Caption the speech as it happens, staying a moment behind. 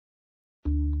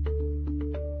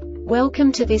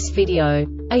Welcome to this video.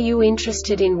 Are you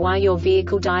interested in why your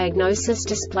vehicle diagnosis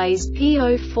displays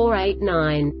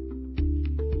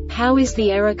P0489? How is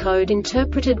the error code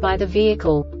interpreted by the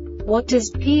vehicle? What does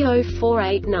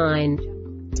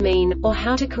P0489 mean, or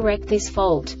how to correct this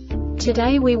fault?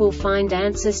 Today we will find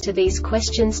answers to these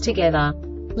questions together.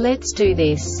 Let's do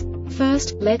this.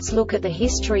 First, let's look at the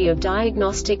history of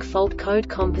diagnostic fault code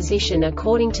composition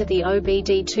according to the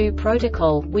OBD2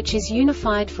 protocol, which is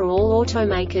unified for all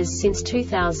automakers since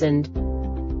 2000.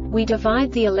 We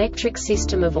divide the electric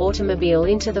system of automobile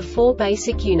into the four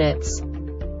basic units: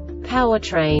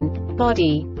 powertrain,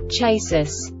 body,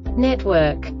 chassis,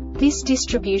 network. This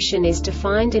distribution is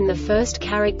defined in the first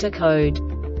character code.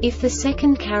 If the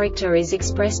second character is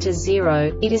expressed as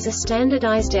 0, it is a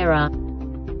standardized error.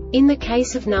 In the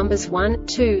case of numbers 1,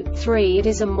 2, 3, it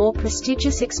is a more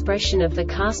prestigious expression of the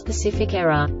car-specific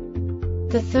error.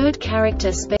 The third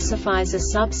character specifies a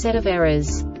subset of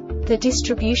errors. The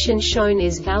distribution shown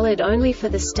is valid only for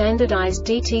the standardized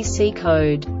DTC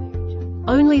code.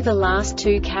 Only the last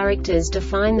two characters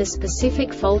define the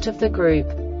specific fault of the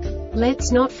group.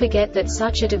 Let's not forget that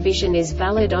such a division is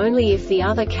valid only if the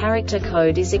other character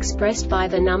code is expressed by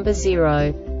the number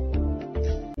 0.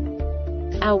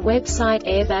 Our website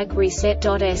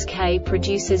airbagreset.sk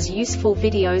produces useful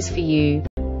videos for you.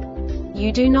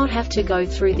 You do not have to go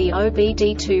through the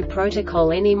OBD2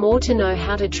 protocol anymore to know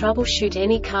how to troubleshoot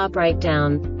any car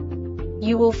breakdown.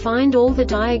 You will find all the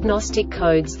diagnostic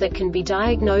codes that can be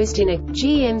diagnosed in a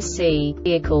GMC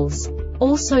vehicles.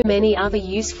 Also many other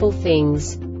useful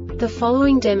things. The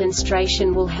following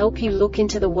demonstration will help you look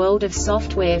into the world of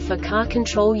software for car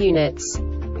control units.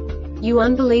 You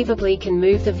unbelievably can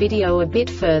move the video a bit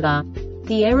further.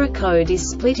 The error code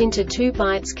is split into 2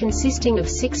 bytes consisting of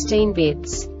 16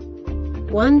 bits.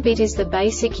 1 bit is the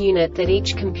basic unit that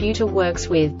each computer works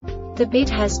with. The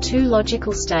bit has 2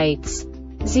 logical states: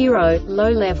 0, low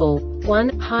level,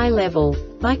 1, high level.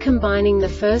 By combining the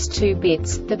first 2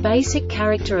 bits, the basic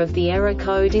character of the error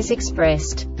code is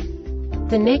expressed.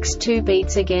 The next 2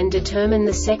 beats again determine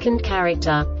the second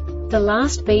character. The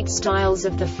last beat styles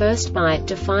of the first byte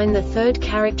define the third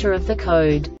character of the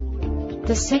code.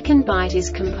 The second byte is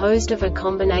composed of a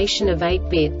combination of 8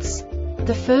 bits.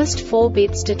 The first 4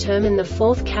 bits determine the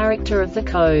fourth character of the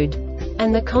code.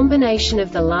 And the combination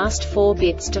of the last 4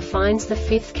 bits defines the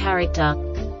fifth character.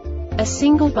 A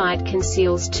single byte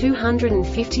conceals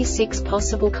 256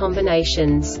 possible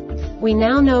combinations. We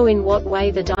now know in what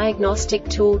way the diagnostic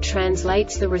tool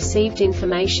translates the received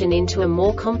information into a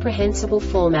more comprehensible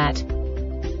format.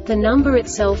 The number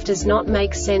itself does not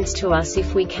make sense to us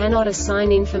if we cannot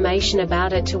assign information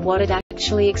about it to what it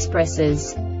actually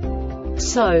expresses.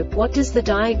 So, what does the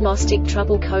Diagnostic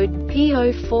Trouble Code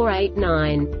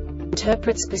P0489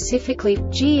 interpret specifically for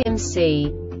GMC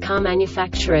car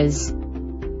manufacturers?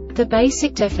 The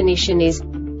basic definition is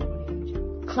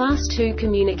Class 2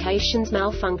 communications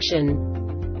malfunction.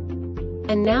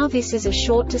 And now this is a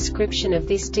short description of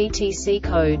this DTC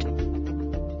code.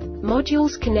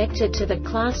 Modules connected to the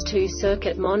Class 2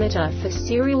 circuit monitor for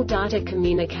serial data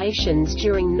communications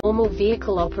during normal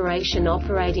vehicle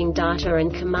operation/operating data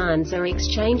and commands are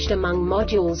exchanged among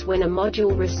modules. When a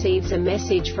module receives a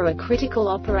message for a critical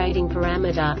operating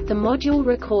parameter, the module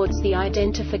records the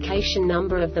identification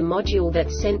number of the module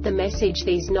that sent the message.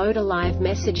 These node-alive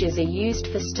messages are used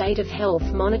for state of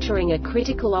health monitoring. A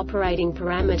critical operating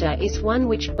parameter is one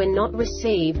which, when not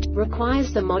received,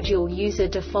 requires the module use a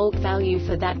default value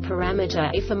for that parameter.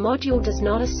 If a module does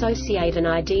not associate an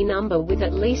ID number with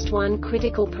at least one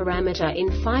critical parameter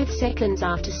in 5 seconds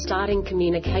after starting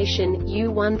communication,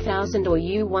 U1000 or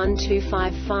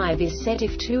U1255 is set.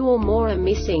 If 2 or more are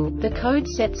missing, the code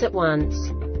sets at once.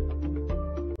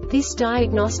 This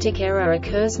diagnostic error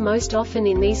occurs most often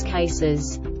in these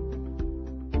cases.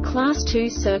 Class 2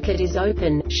 circuit is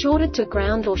open, shorted to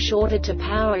ground or shorted to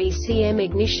power. ECM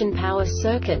ignition power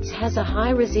circuits has a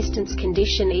high resistance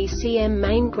condition. ECM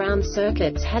main ground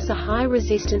circuits has a high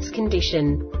resistance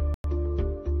condition.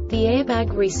 The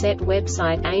Airbag Reset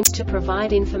website aims to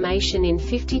provide information in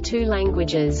 52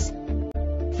 languages.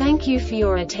 Thank you for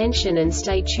your attention and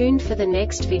stay tuned for the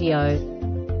next video.